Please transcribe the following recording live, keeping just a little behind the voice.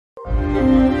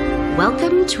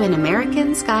Welcome to An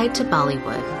American's Guide to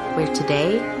Bollywood, where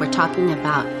today we're talking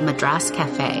about Madras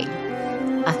Cafe,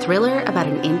 a thriller about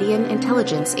an Indian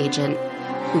intelligence agent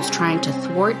who's trying to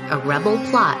thwart a rebel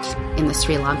plot in the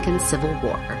Sri Lankan Civil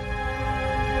War.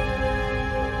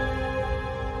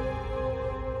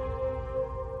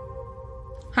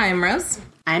 Hi, I'm Rose.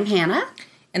 I'm Hannah.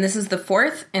 And this is the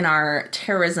fourth in our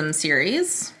terrorism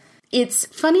series. It's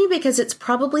funny because it's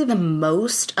probably the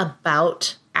most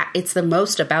about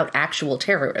actual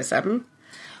terrorism.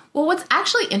 Well, what's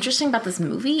actually interesting about this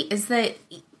movie is that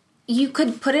you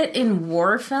could put it in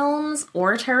war films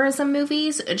or terrorism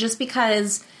movies just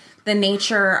because the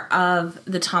nature of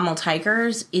the Tamil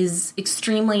Tigers is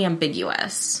extremely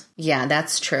ambiguous. Yeah,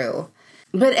 that's true.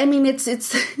 But I mean,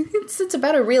 it's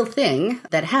about a real thing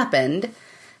that happened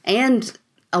and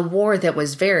a war that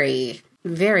was very,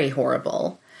 very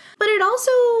horrible. But it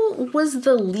also was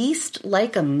the least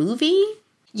like a movie.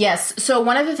 Yes. So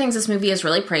one of the things this movie is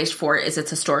really praised for is its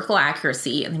historical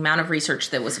accuracy and the amount of research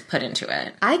that was put into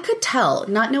it. I could tell,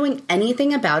 not knowing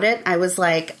anything about it, I was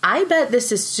like, I bet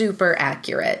this is super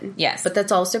accurate. Yes. But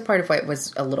that's also part of why it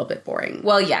was a little bit boring.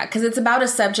 Well, yeah, because it's about a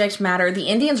subject matter. The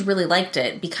Indians really liked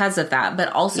it because of that, but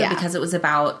also because it was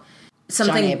about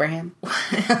something... John Abraham.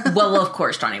 Well, of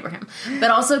course, John Abraham.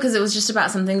 But also because it was just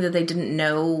about something that they didn't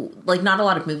know. Like, not a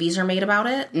lot of movies are made about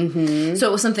it. Mm-hmm. So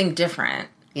it was something different.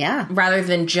 Yeah. Rather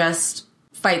than just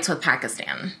fights with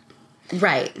Pakistan.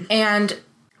 Right. And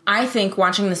I think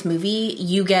watching this movie,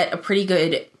 you get a pretty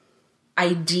good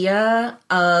idea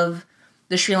of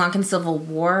the Sri Lankan Civil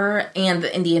War and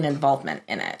the Indian involvement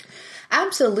in it.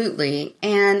 Absolutely.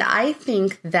 And I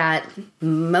think that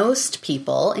most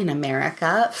people in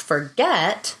America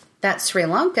forget that Sri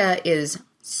Lanka is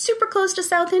super close to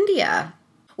South India.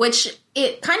 Which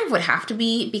it kind of would have to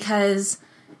be because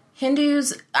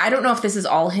Hindus, I don't know if this is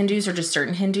all Hindus or just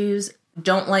certain Hindus,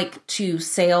 don't like to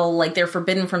sail, like they're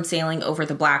forbidden from sailing over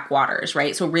the black waters,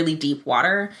 right? So really deep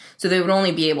water. So they would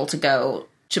only be able to go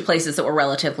to places that were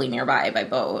relatively nearby by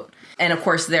boat. And of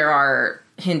course there are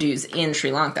Hindus in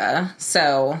Sri Lanka.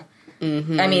 So,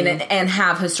 I mean, and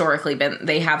have historically been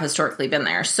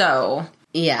there. So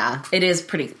yeah, it is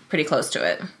pretty close to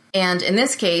it. And in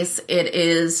this case, it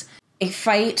is a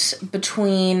fight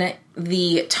between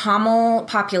the Tamil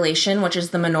population, which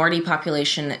is the minority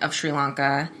population of Sri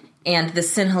Lanka, and the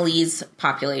Sinhalese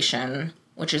population,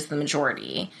 which is the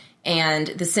majority. And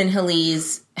the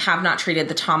Sinhalese have not treated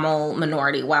the Tamil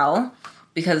minority well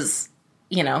because,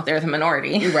 you know, they're the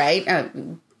minority. Right.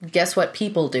 Guess what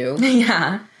people do?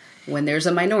 Yeah. When there's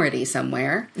a minority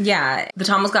somewhere. Yeah. The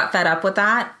Tamils got fed up with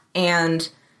that, and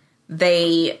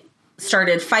they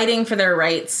started fighting for their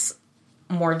rights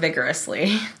more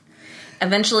vigorously,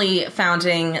 eventually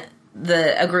founding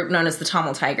a group known as the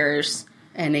Tamil Tigers.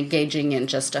 And engaging in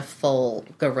just a full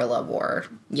guerrilla war.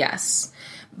 Yes.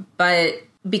 But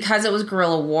because it was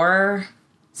guerrilla war,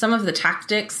 some of the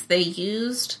tactics they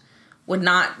used would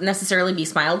not necessarily be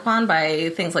smiled upon by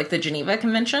things like the Geneva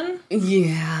Convention.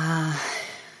 Yeah.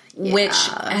 Which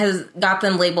has got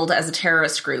them labeled as a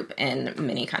terrorist group in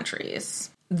many countries.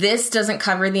 This doesn't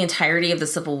cover the entirety of the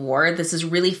Civil War. This is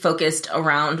really focused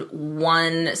around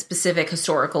one specific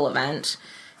historical event.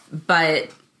 But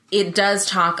it does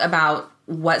talk about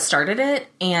what started it.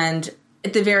 And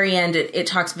at the very end, it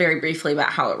talks very briefly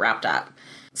about how it wrapped up.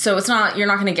 So you're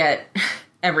not going to get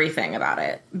everything about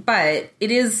it. But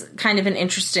it is kind of an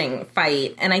interesting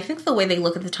fight. And I think the way they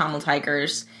look at the Tamil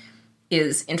Tigers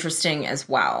is interesting as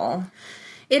well.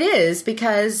 It is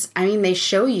because, I mean, they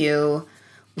show you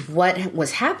what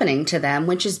was happening to them,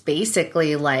 which is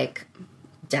basically like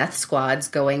death squads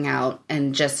going out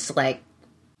and just like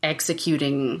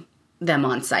executing them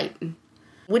on sight,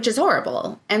 which is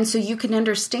horrible. And so you can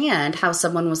understand how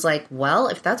someone was like, well,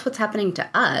 if that's what's happening to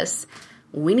us,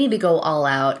 we need to go all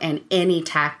out, and any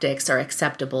tactics are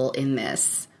acceptable in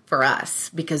this for us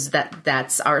because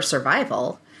that's our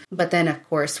survival. But then, of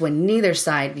course, when neither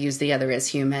side views the other as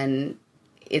human,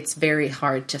 it's very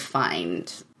hard to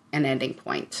find an ending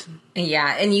point.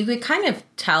 Yeah, and you could kind of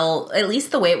tell, at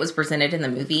least the way it was presented in the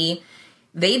movie,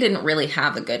 they didn't really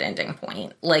have a good ending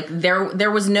point. Like, there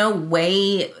was no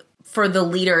way for the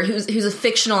leader, who's a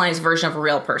fictionalized version of a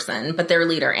real person, but their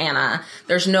leader, Anna,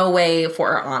 there's no way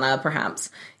for Anna, perhaps,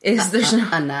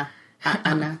 Anna,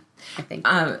 I think.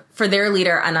 For their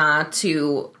leader, Anna,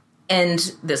 to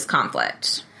end this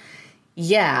conflict.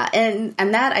 Yeah, and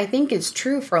that I think is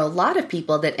true for a lot of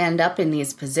people that end up in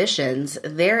these positions.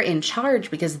 They're in charge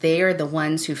because they are the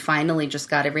ones who finally just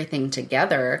got everything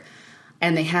together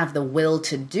and they have the will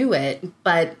to do it,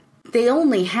 but they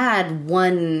only had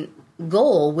one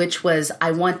goal, which was,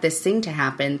 I want this thing to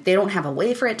happen. They don't have a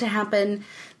way for it to happen.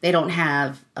 They don't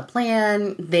have a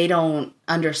plan. They don't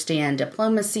understand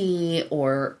diplomacy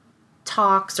or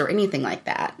talks or anything like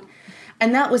that.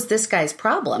 And that was this guy's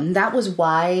problem. That was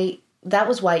why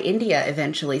India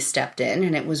eventually stepped in,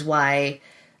 and it was why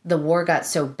the war got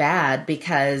so bad,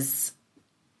 because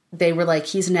they were like,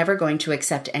 he's never going to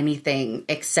accept anything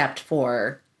except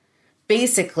for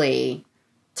basically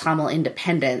Tamil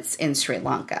independence in Sri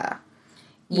Lanka,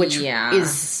 which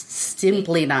is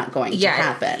simply not going to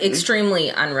happen. Extremely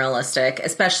unrealistic,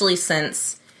 especially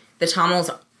since the Tamils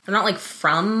are not, like,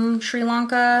 from Sri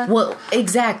Lanka. Well,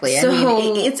 exactly. So, I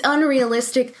mean, it's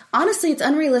unrealistic. Honestly, it's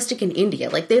unrealistic in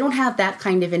India. Like, they don't have that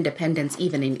kind of independence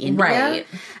even in India. Right.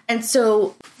 And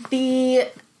so the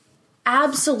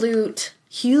absolute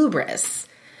hubris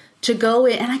to go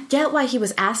in, and I get why he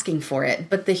was asking for it,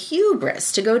 but the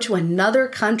hubris to go to another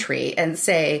country and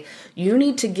say, you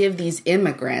need to give these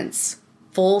immigrants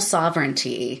full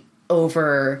sovereignty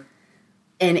over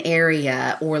an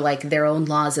area or, like, their own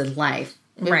laws in life.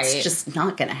 It's just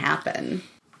not going to happen.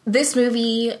 This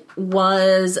movie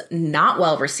was not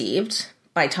well received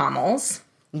by Tamils.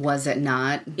 Was it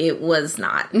not? It was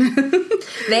not.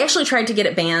 They actually tried to get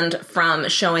it banned from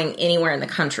showing anywhere in the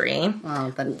country.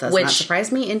 Well, that does not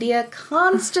surprise me. India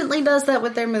constantly does that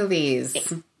with their movies.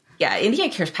 Yeah, India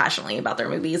cares passionately about their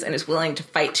movies and is willing to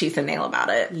fight tooth and nail about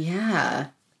it. Yeah.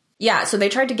 Yeah, so they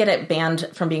tried to get it banned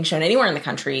from being shown anywhere in the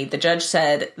country. The judge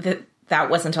said that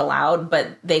wasn't allowed, but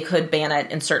they could ban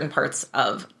it in certain parts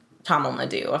of Tamil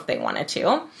Nadu if they wanted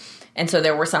to. And so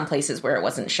there were some places where it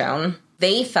wasn't shown.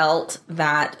 They felt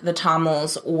that the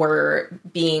Tamils were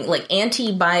being, like,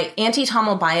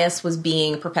 anti-Tamil bias was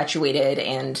being perpetuated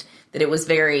and that it was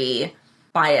very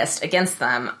biased against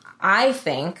them. I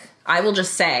think, I will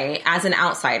just say, as an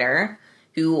outsider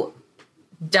who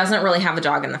doesn't really have a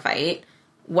dog in the fight,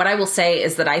 what I will say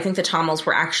is that I think the Tamils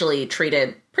were actually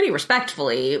treated pretty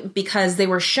respectfully because they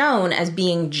were shown as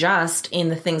being just in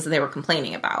the things that they were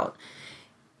complaining about.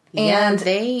 And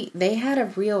they had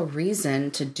a real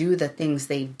reason to do the things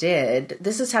they did.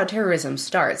 This is how terrorism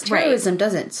starts. Terrorism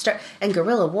doesn't start, and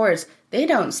guerrilla wars, they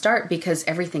don't start because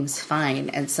everything's fine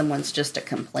and someone's just a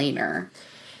complainer.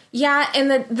 Yeah,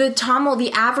 and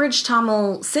the average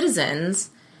Tamil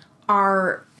citizens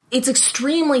it's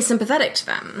extremely sympathetic to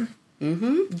them.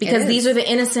 Mm-hmm. Because these are the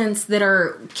innocents that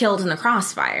are killed in the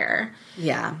crossfire.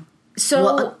 Yeah.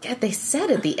 So they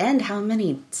said at the end how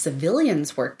many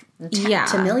civilians were,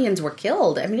 to millions were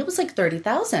killed. I mean, it was like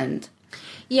 30,000.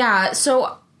 Yeah,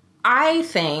 so I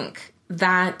think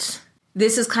that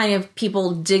this is kind of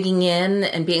people digging in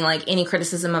and being like, any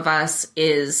criticism of us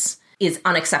is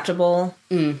unacceptable.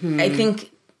 Mm-hmm. I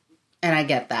think... And I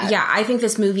get that. Yeah, I think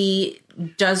this movie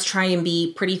does try and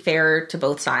be pretty fair to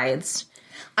both sides.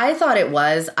 I thought it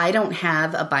was. I don't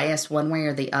have a bias one way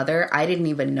or the other. I didn't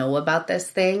even know about this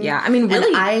thing. Yeah, I mean, really...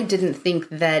 And I didn't think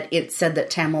that it said that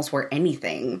Tamils were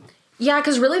anything. Yeah,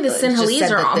 because really the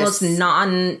Sinhalese are almost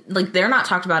they're not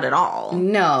talked about at all.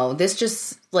 No, this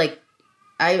just, like,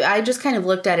 I just kind of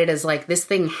looked at it as, like, this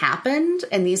thing happened,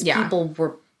 and these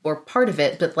people were part of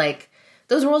it, but, like,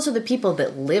 those were also the people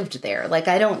that lived there. Like,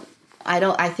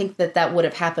 I think that would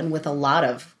have happened with a lot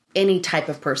of any type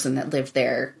of person that lived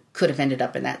there could have ended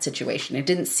up in that situation. It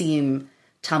didn't seem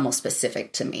Tamil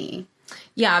specific to me.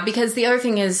 Yeah, because the other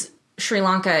thing is Sri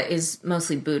Lanka is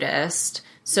mostly Buddhist.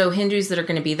 So Hindus that are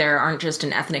going to be there aren't just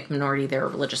an ethnic minority, they're a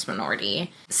religious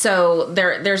minority. So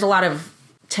there's a lot of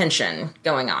tension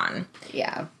going on.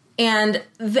 Yeah. And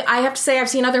I have to say, I've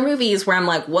seen other movies where I'm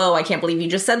like, whoa, I can't believe you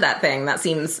just said that thing. That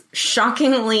seems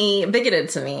shockingly bigoted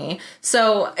to me.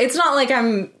 So it's not like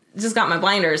I'm just got my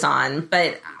blinders on,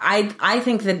 but I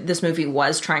think that this movie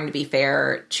was trying to be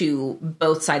fair to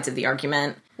both sides of the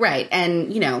argument. Right.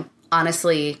 And,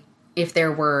 honestly, if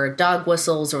there were dog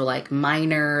whistles or, like,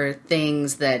 minor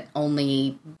things that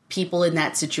only people in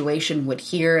that situation would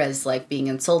hear as, like, being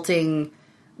insulting,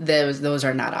 those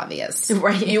are not obvious.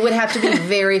 Right. You would have to be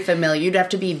very familiar. You'd have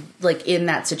to be, like, in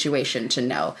that situation to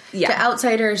know. Yeah. To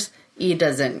outsiders, it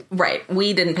doesn't. Right.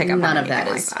 We didn't pick up on none of that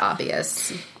like is that.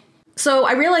 Obvious. So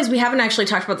I realize we haven't actually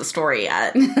talked about the story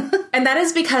yet. And that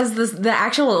is because the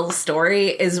actual story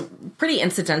is pretty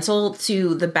incidental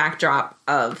to the backdrop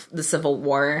of the Civil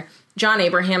War. John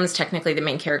Abraham is technically the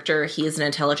main character. He is an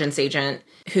intelligence agent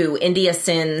who India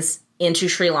sends into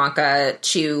Sri Lanka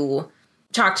to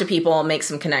talk to people, make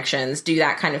some connections, do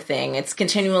that kind of thing. It's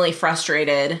continually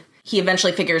frustrated. He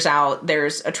eventually figures out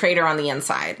there's a traitor on the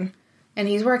inside. And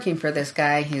he's working for this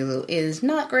guy who is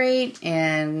not great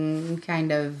and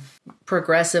kind of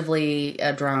progressively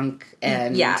a drunk.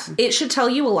 And yeah, it should tell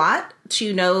you a lot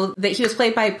to know that he was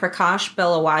played by Prakash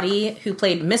Belawadi, who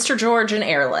played Mr. George in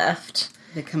Airlift.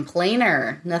 The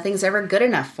complainer. Nothing's ever good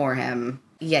enough for him.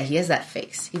 Yeah, he has that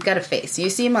face. He's got a face. You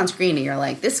see him on screen and you're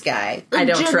like, this guy. I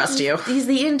don't trust you. He's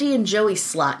the Indian Joey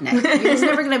Slotnick. He's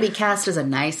never going to be cast as a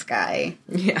nice guy.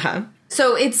 Yeah.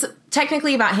 So it's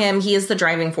technically about him. He is the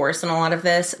driving force in a lot of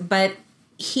this, but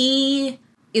he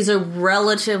is a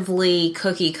relatively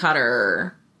cookie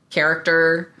cutter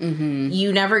character. Mm-hmm.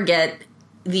 You never get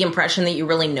the impression that you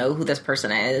really know who this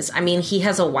person is. I mean, he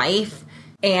has a wife,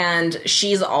 and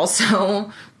she's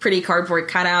also pretty cardboard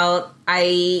cutout.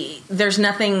 There's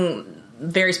nothing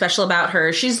very special about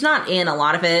her. She's not in a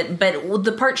lot of it, but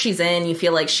the part she's in, you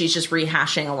feel like she's just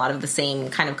rehashing a lot of the same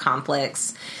kind of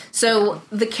conflicts. So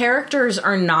the characters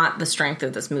are not the strength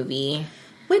of this movie.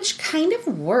 Which kind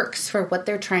of works for what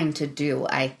they're trying to do,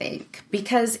 I think.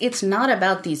 Because it's not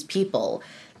about these people.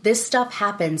 This stuff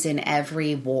happens in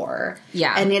every war.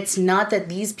 Yeah. And it's not that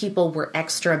these people were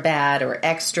extra bad or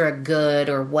extra good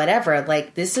or whatever.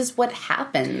 Like, this is what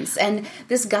happens. And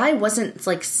this guy wasn't,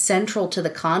 like, central to the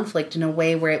conflict in a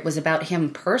way where it was about him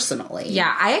personally.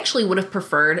 Yeah, I actually would have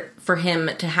preferred for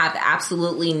him to have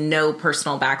absolutely no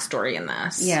personal backstory in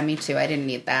this. Yeah, me too. I didn't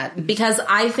need that. Because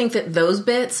I think that those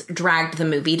bits dragged the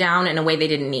movie down in a way they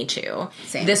didn't need to.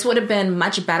 Same. This would have been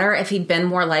much better if he'd been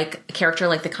more like a character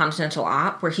like the Continental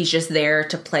Op, where he's just there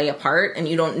to play a part and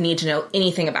you don't need to know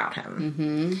anything about him.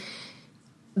 Mm-hmm.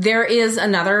 There is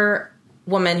another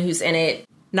woman who's in it.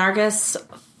 Nargis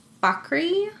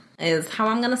Fakhri is how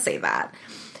I'm going to say that.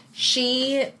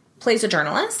 She plays a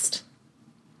journalist.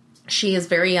 She is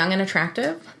very young and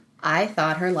attractive. I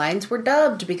thought her lines were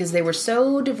dubbed because they were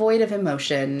so devoid of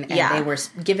emotion, and they were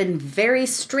given very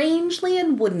strangely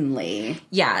and woodenly.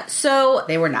 Yeah, so...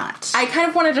 They were not. I kind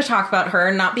of wanted to talk about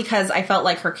her, not because I felt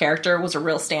like her character was a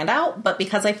real standout, but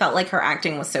because I felt like her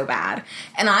acting was so bad.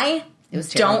 And I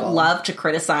don't love to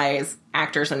criticize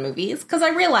actors in movies, because I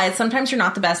realize sometimes you're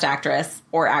not the best actress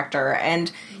or actor,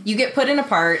 and you get put in a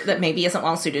part that maybe isn't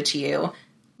well suited to you.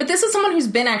 But this is someone who's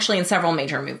been actually in several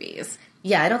major movies.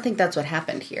 Yeah, I don't think that's what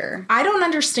happened here. I don't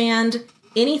understand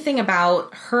anything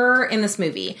about her in this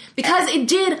movie, because it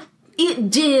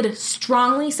did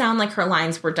strongly sound like her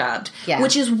lines were dubbed,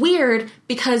 which is weird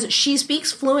because she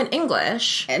speaks fluent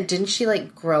English. And didn't she,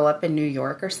 like, grow up in New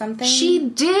York or something? She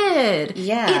did.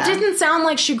 Yeah. It didn't sound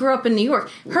like she grew up in New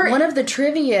York. One of the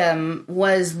trivium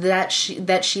was that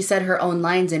she said her own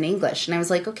lines in English. And I was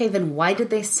like, okay, then why did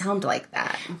they sound like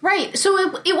that? Right. So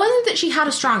it wasn't that she had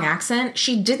a strong accent.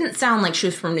 She didn't sound like she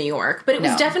was from New York, but it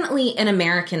was definitely an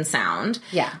American sound.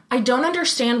 Yeah. I don't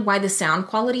understand why the sound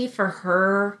quality for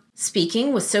her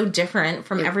speaking was so different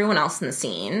from everyone else in the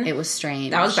scene. It was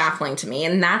strange. That was baffling to me,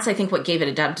 and that's, I think, what gave it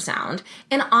a dubbed sound.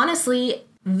 And honestly,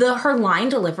 her line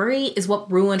delivery is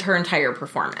what ruined her entire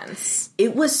performance.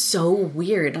 It was so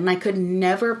weird, and I could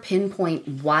never pinpoint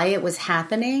why it was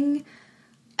happening.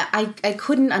 I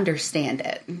couldn't understand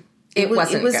it. It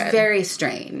was good. Very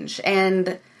strange,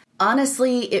 and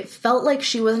honestly, it felt like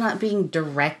she was not being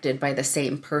directed by the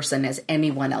same person as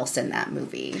anyone else in that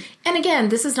movie. And again,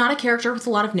 this is not a character with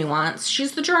a lot of nuance.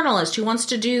 She's the journalist who wants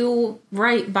to do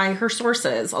right by her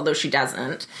sources, although she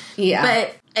doesn't. Yeah.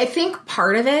 But I think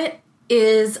part of it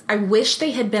is I wish they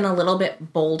had been a little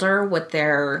bit bolder with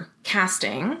their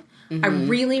casting. Mm-hmm. I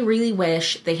really, really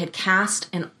wish they had cast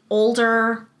an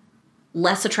older,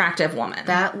 less attractive woman.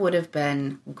 That would have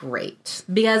been great.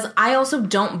 Because I also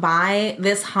don't buy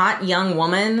this hot young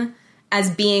woman as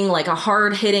being like a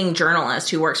hard-hitting journalist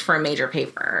who works for a major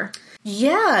paper.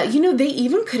 Yeah, they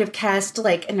even could have cast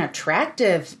like an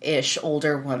attractive-ish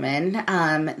older woman.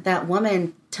 That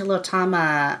woman,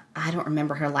 Tilotama, I don't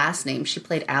remember her last name. She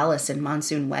played Alice in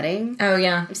Monsoon Wedding. Oh,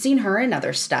 yeah. I've seen her in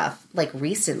other stuff, like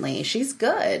recently. She's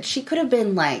good. She could have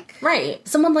been like... Right.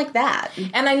 Someone like that.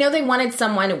 And I know they wanted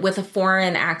someone with a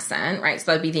foreign accent, right?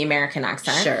 So that'd be the American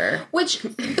accent. Sure.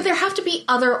 But there have to be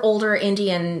other older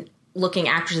Indian looking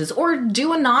actresses, or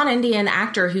do a non-Indian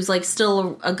actor who's like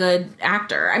still a good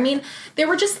actor. I mean, there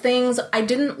were just things. I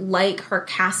didn't like her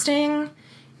casting,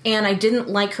 and I didn't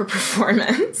like her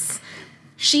performance.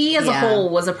 She as a whole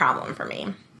was a problem for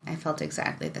me. I felt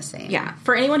exactly the same. Yeah.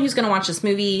 For anyone who's going to watch this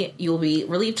movie, you'll be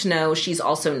relieved to know she's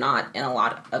also not in a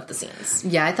lot of the scenes.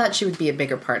 Yeah, I thought she would be a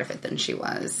bigger part of it than she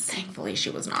was. Thankfully, she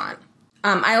was not.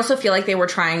 I also feel like they were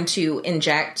trying to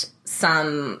inject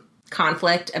some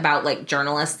conflict about like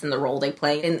journalists and the role they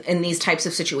play in these types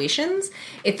of situations.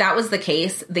 If that was the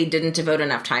case, they didn't devote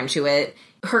enough time to it.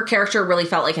 Her character really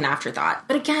felt like an afterthought.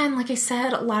 But again, like I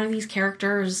said, a lot of these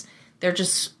characters, they're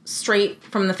just straight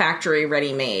from the factory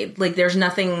ready-made. Like there's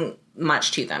nothing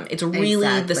much to them. It's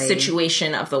really the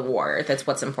situation of the war that's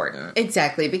what's important.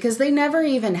 Exactly, because they never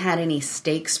even had any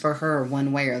stakes for her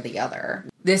one way or the other.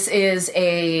 This is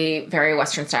a very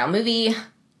Western-style movie.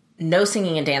 No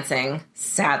singing and dancing,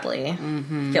 sadly. I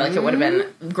feel like it would have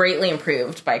been greatly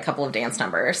improved by a couple of dance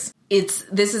numbers.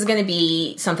 This is going to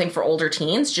be something for older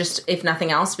teens, just if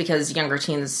nothing else, because younger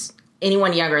teens,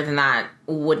 anyone younger than that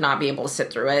would not be able to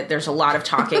sit through it. There's a lot of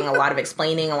talking, a lot of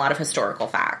explaining, a lot of historical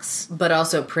facts. But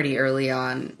also pretty early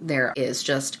on, there is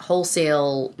just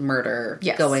wholesale murder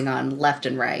going on left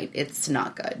and right. It's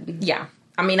not good. Yeah.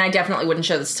 I mean, I definitely wouldn't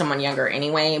show this to someone younger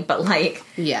anyway, but like...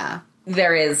 Yeah.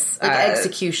 There is...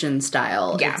 execution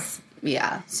style. Yes.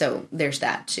 Yeah, so there's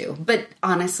that too. But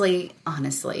honestly,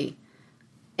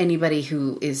 anybody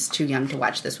who is too young to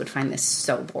watch this would find this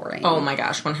so boring. Oh my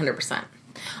gosh, 100%.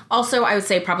 Also, I would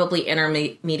say probably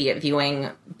intermediate viewing,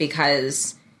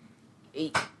 because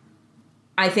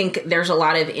I think there's a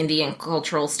lot of Indian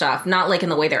cultural stuff, not like in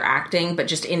the way they're acting, but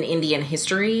just in Indian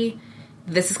history.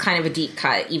 This is kind of a deep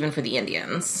cut, even for the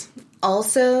Indians.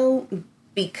 Also,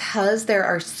 because there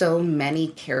are so many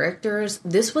characters,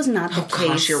 this was not the case.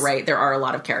 Gosh, you're right. There are a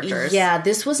lot of characters. Yeah,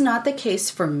 this was not the case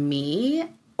for me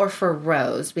or for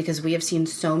Rose, because we have seen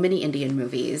so many Indian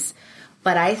movies.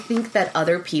 But I think that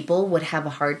other people would have a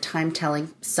hard time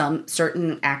telling some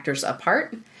certain actors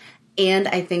apart. And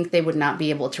I think they would not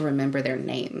be able to remember their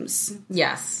names.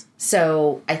 Yes.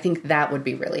 So I think that would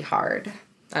be really hard.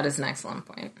 That is an excellent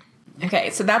point. Okay,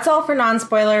 so that's all for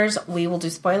non-spoilers. We will do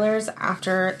spoilers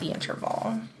after the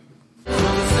interval.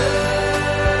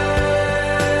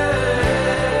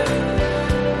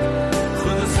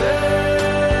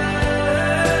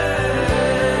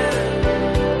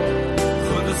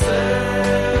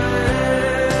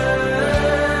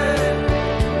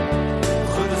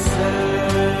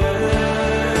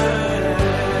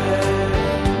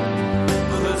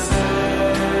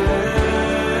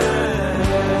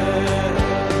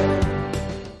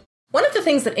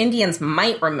 Things that Indians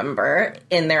might remember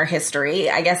in their history,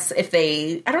 I guess, if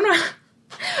they, I don't know.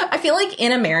 I feel like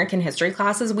in American history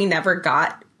classes, we never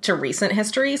got to recent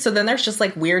history. So then there's just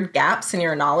like weird gaps in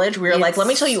your knowledge. We were like, let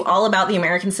me tell you all about the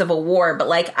American Civil War, but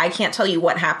like, I can't tell you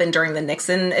what happened during the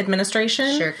Nixon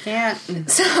administration. Sure can't.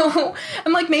 So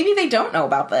I'm like, maybe they don't know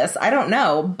about this. I don't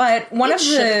know. But it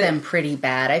shook them pretty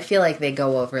bad. I feel like they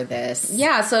go over this.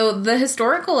 Yeah. So the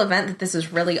historical event that this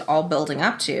is really all building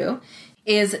up to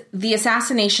is the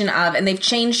assassination of, and they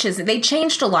changed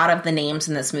a lot of the names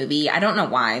in this movie. I don't know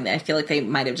why. I feel like they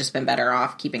might have just been better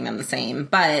off keeping them the same.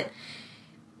 But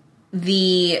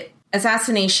the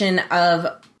assassination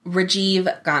of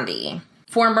Rajiv Gandhi,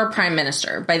 former prime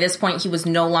minister. By this point, he was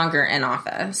no longer in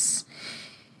office.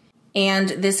 And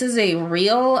this is a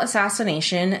real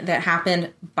assassination that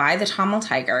happened by the Tamil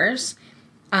Tigers,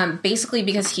 basically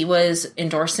because he was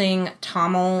endorsing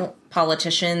Tamil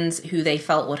politicians who they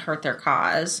felt would hurt their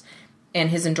cause, and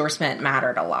his endorsement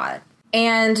mattered a lot.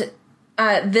 And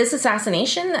this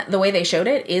assassination, the way they showed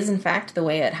it, is in fact the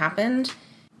way it happened,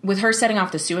 with her setting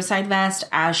off the suicide vest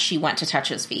as she went to touch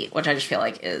his feet, which I just feel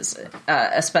like is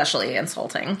especially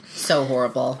insulting. So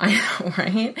horrible. I know,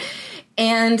 right?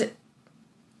 And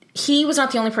he was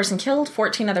not the only person killed.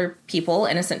 14 other people,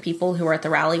 innocent people who were at the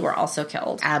rally, were also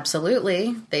killed.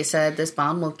 Absolutely. They said this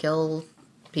bomb will kill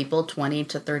people 20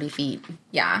 to 30 feet.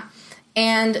 Yeah.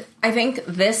 And I think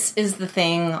this is the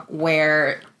thing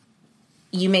where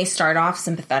you may start off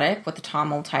sympathetic with the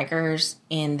Tamil Tigers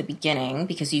in the beginning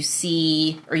because you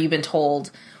see, or you've been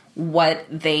told how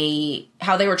they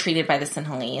were treated by the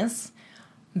Sinhalese.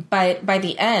 But by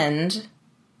the end,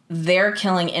 they're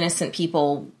killing innocent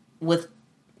people with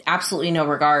absolutely no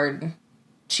regard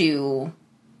to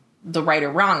the right or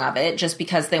wrong of it, just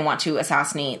because they want to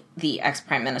assassinate the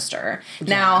ex-prime minister. Yeah,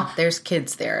 now, there's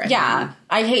kids there.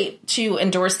 I hate to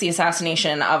endorse the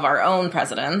assassination of our own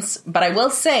presidents, but I will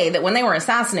say that when they were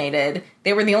assassinated,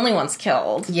 they were the only ones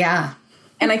killed. Yeah.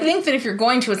 And I think that if you're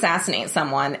going to assassinate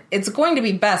someone, it's going to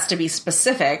be best to be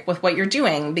specific with what you're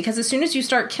doing, because as soon as you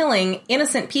start killing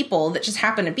innocent people that just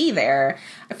happen to be there,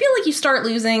 I feel like you start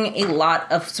losing a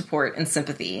lot of support and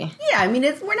sympathy. Yeah, I mean,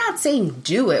 we're not saying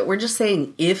do it. We're just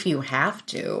saying if you have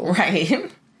to.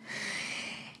 Right.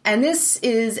 And this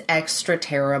is extra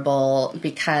terrible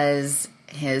because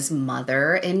his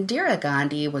mother, Indira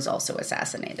Gandhi, was also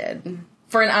assassinated.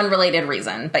 For an unrelated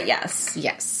reason, but yes.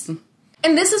 Yes.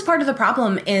 And this is part of the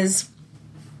problem is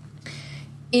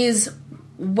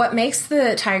what makes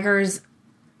the Tigers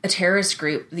a terrorist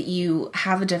group that you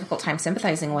have a difficult time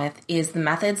sympathizing with is the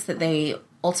methods that they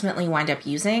ultimately wind up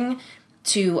using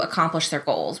to accomplish their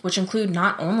goals, which include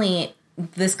not only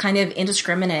this kind of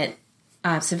indiscriminate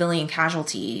civilian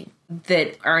casualty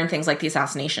that are in things like the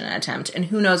assassination attempt, and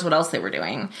who knows what else they were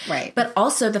doing. Right. But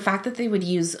also the fact that they would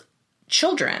use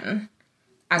children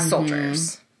as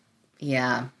soldiers.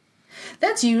 Yeah.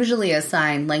 That's usually a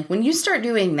sign. Like, when you start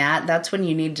doing that, that's when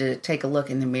you need to take a look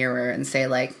in the mirror and say,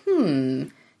 like,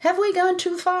 have we gone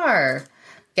too far?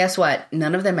 Guess what?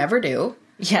 None of them ever do.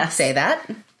 Yes. Say that.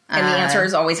 And the answer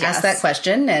is always yes. Ask that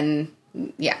question, and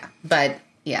yeah. But,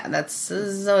 yeah, this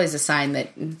is always a sign that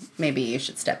maybe you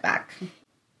should step back.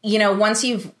 You know, once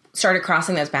you've started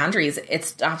crossing those boundaries, it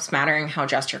stops mattering how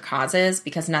just your cause is,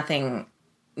 because nothing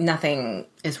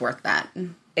is worth that.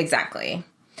 Exactly.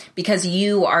 Because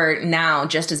you are now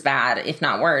just as bad, if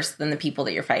not worse, than the people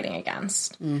that you're fighting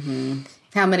against. Mm-hmm.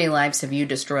 How many lives have you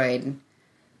destroyed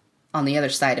on the other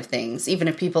side of things? Even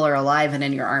if people are alive and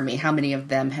in your army, how many of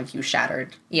them have you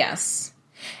shattered? Yes.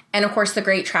 And of course, the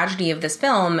great tragedy of this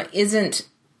film isn't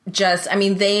just, I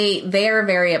mean, they are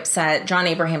very upset. John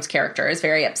Abraham's character is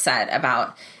very upset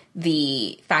about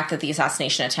the fact that the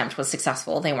assassination attempt was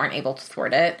successful. They weren't able to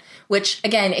thwart it, which,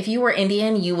 again, if you were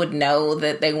Indian, you would know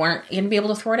that they weren't going to be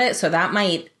able to thwart it. So that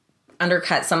might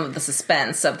undercut some of the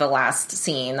suspense of the last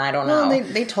scene. I don't know. Well,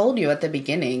 they told you at the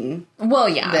beginning. Well,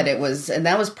 yeah. That it was, and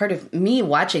that was part of me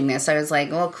watching this. I was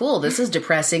like, well, cool. This is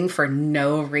depressing for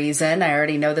no reason. I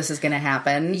already know this is going to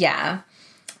happen. Yeah.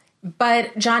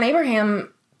 But John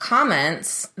Abraham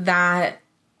comments that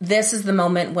this is the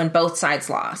moment when both sides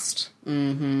lost.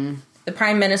 Mm-hmm. The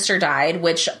prime minister died,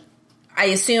 which I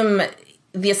assume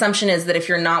the assumption is that if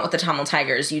you're not with the Tamil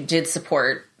Tigers, you did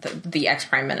support the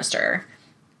ex-prime minister.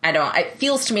 It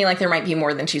feels to me like there might be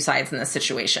more than two sides in this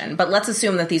situation, but let's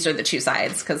assume that these are the two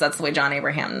sides, because that's the way John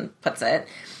Abraham puts it.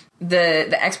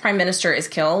 The ex-prime minister is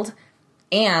killed,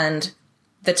 and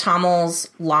the Tamils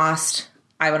lost,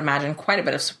 I would imagine, quite a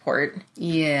bit of support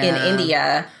in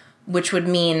India, which would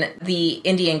mean the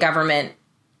Indian government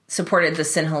supported the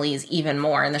Sinhalese even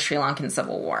more in the Sri Lankan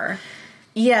Civil War.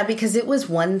 Yeah, because it was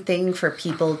one thing for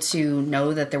people to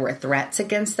know that there were threats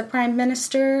against the prime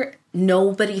minister.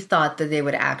 Nobody thought that they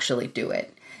would actually do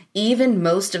it. Even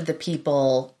most of the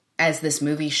people, as this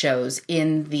movie shows,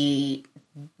 in the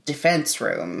defense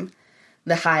room,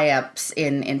 the high-ups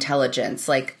in intelligence,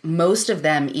 like, most of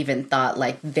them even thought,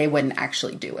 like, they wouldn't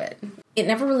actually do it. It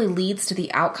never really leads to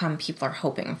the outcome people are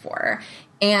hoping for.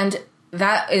 And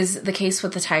that is the case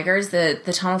with the Tigers. The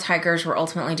Tamil Tigers were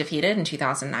ultimately defeated in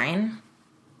 2009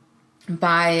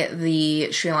 by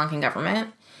the Sri Lankan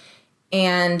government.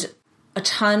 And a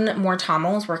ton more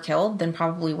Tamils were killed than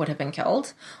probably would have been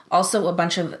killed. Also, a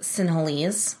bunch of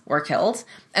Sinhalese were killed.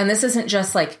 And this isn't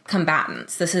just, like,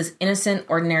 combatants. This is innocent,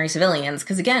 ordinary civilians.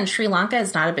 Because, again, Sri Lanka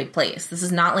is not a big place. This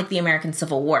is not like the American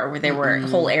Civil War, where there were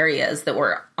whole areas that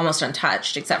were almost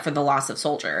untouched, except for the loss of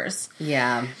soldiers.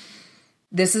 Yeah.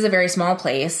 This is a very small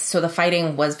place, so the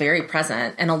fighting was very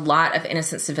present, and a lot of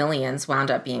innocent civilians wound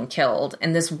up being killed.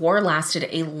 And this war lasted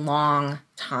a long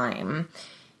time.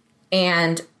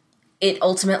 And it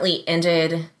ultimately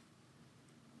ended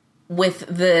with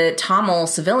the Tamil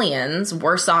civilians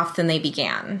worse off than they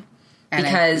began.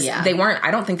 Because they weren't,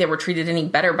 I don't think they were treated any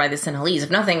better by the Sinhalese. If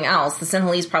nothing else, the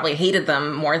Sinhalese probably hated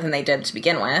them more than they did to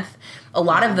begin with. A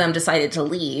lot of them decided to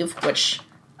leave, which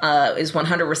is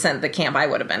 100% the camp I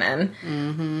would have been in.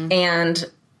 Mm-hmm.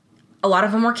 And a lot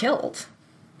of them were killed.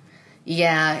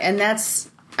 Yeah, and that's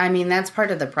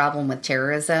part of the problem with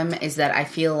terrorism, is that I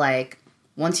feel like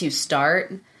once you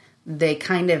start, they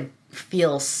kind of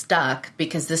feel stuck,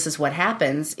 because this is what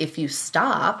happens if you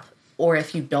stop or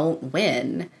if you don't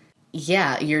win.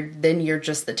 Yeah, you're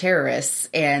just the terrorists,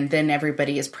 and then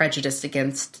everybody is prejudiced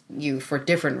against you for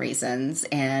different reasons,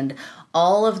 and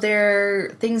all of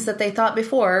their things that they thought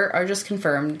before are just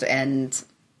confirmed and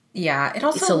it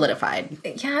also solidified.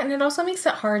 Yeah, and it also makes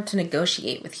it hard to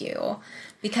negotiate with you,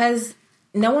 because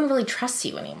no one really trusts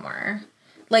you anymore.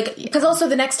 Like, because also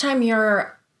the next time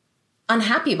you're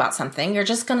unhappy about something, you're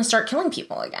just going to start killing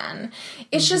people again.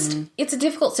 It's just, it's a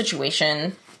difficult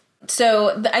situation.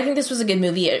 So I think this was a good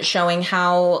movie at showing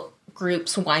how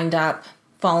groups wind up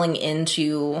falling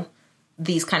into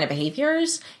these kind of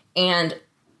behaviors and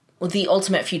the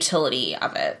ultimate futility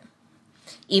of it.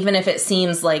 Even if it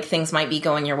seems like things might be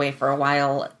going your way for a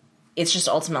while, it's just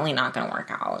ultimately not going to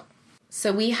work out.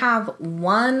 So we have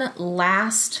one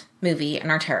last movie in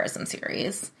our terrorism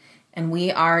series, and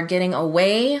we are getting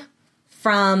away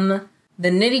from the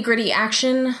nitty-gritty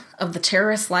action of the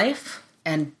terrorist life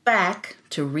and back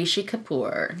to Rishi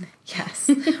Kapoor. Yes.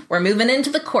 We're moving into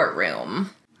the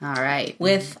courtroom. All right.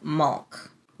 With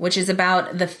Mulk, which is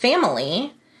about the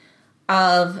family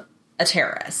of a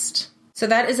terrorist. So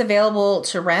that is available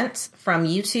to rent from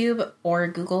YouTube or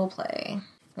Google Play.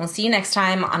 We'll see you next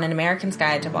time on An American's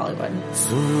Guide to Bollywood.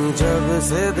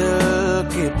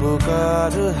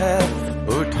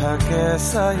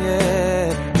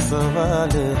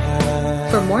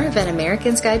 For more of An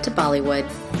American's Guide to Bollywood,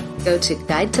 go to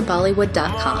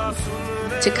guidetobollywood.com.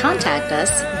 To contact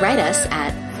us, write us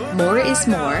at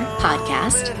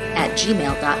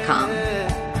moreismorepodcast@gmail.com.